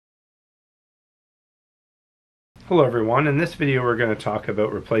Hello everyone, in this video we're going to talk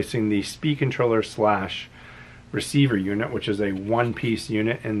about replacing the speed controller slash receiver unit, which is a one-piece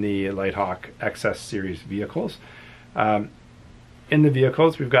unit in the LITEHAWK XS Series vehicles. In the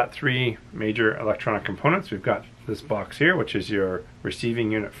vehicles we've got three major electronic components. We've got this box here, which is your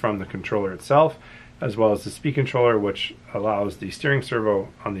receiving unit from the controller itself, as well as the speed controller, which allows the steering servo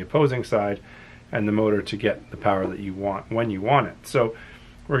on the opposing side and the motor to get the power that you want when you want it. So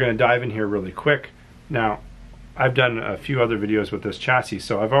we're going to dive in here really quick. Now, I've done a few other videos with this chassis,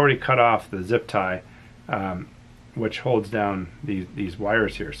 so I've already cut off the zip tie which holds down these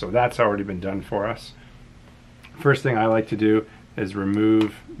wires here, so that's already been done for us. First thing I like to do is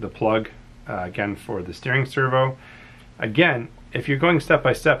remove the plug again for the steering servo. Again, if you're going step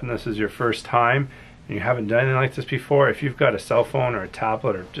by step and this is your first time and you haven't done anything like this before, if you've got a cell phone or a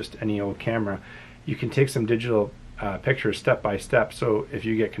tablet or just any old camera, you can take some digital pictures step by step, so if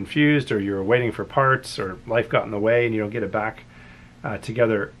you get confused or you're waiting for parts or life got in the way and you don't get it back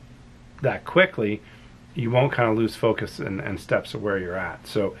together that quickly, you won't kind of lose focus and steps of where you're at.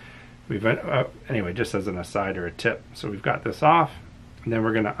 So we've anyway, just as an aside or a tip, so we've got this off, and then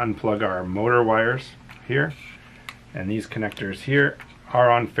we're going to unplug our motor wires here, and these connectors here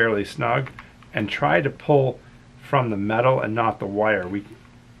are on fairly snug, and try to pull from the metal and not the wire.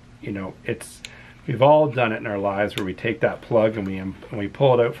 We've all done it in our lives where we take that plug and we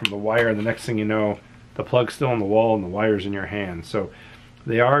pull it out from the wire, and the next thing you know, the plug's still on the wall and the wire's in your hand. So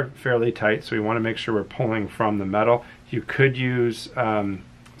they are fairly tight, so we want to make sure we're pulling from the metal. You could use some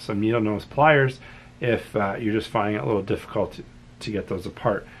needle nose pliers if you're just finding it a little difficult to get those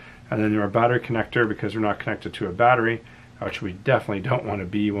apart. And then our battery connector, because we're not connected to a battery, which we definitely don't want to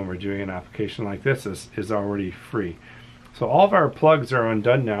be when we're doing an application like this, is already free. So all of our plugs are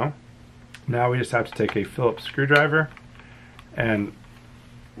undone now. Now we just have to take a Phillips screwdriver, and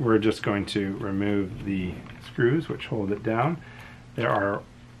we're just going to remove the screws which hold it down. There are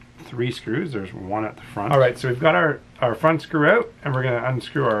 3 screws. There's one at the front. Alright, so we've got our front screw out, and we're going to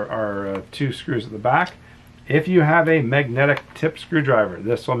unscrew our 2 screws at the back. If you have a magnetic tip screwdriver,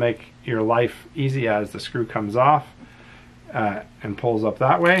 this will make your life easy as the screw comes off and pulls up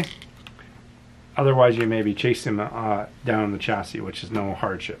that way. Otherwise, you may be chasing down the chassis, which is no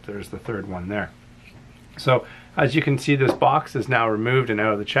hardship. There's the 3rd one there. So as you can see, this box is now removed and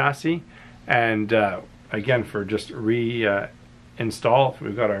out of the chassis. And again, for just install,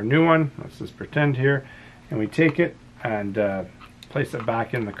 we've got our new one. Let's just pretend here, and we take it and place it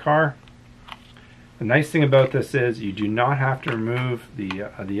back in the car. The nice thing about this is you do not have to remove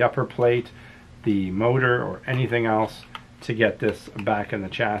the upper plate, the motor, or anything else to get this back in the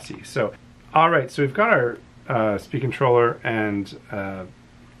chassis. So alright, so we've got our speed controller and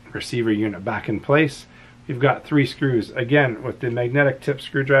receiver unit back in place. We've got 3 screws. Again, with the magnetic tip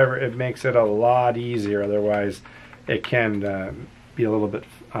screwdriver, it makes it a lot easier. Otherwise, it can be a little bit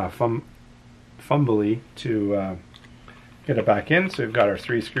fumbly to get it back in. So we've got our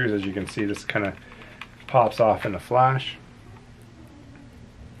 3 screws. As you can see, this kind of pops off in a flash.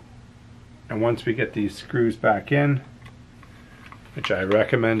 And once we get these screws back in, which I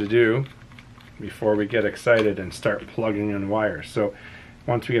recommend to do before we get excited and start plugging in wires. So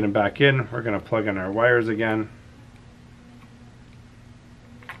once we get them back in, we're going to plug in our wires again,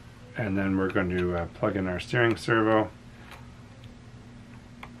 and then we're going to plug in our steering servo,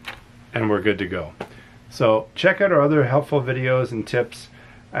 and we're good to go. So check out our other helpful videos and tips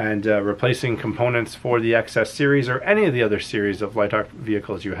and replacing components for the XS series or any of the other series of LITEHAWK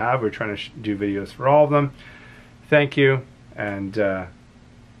vehicles you have. We're trying to do videos for all of them. Thank you, and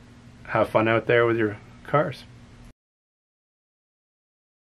have fun out there with your cars.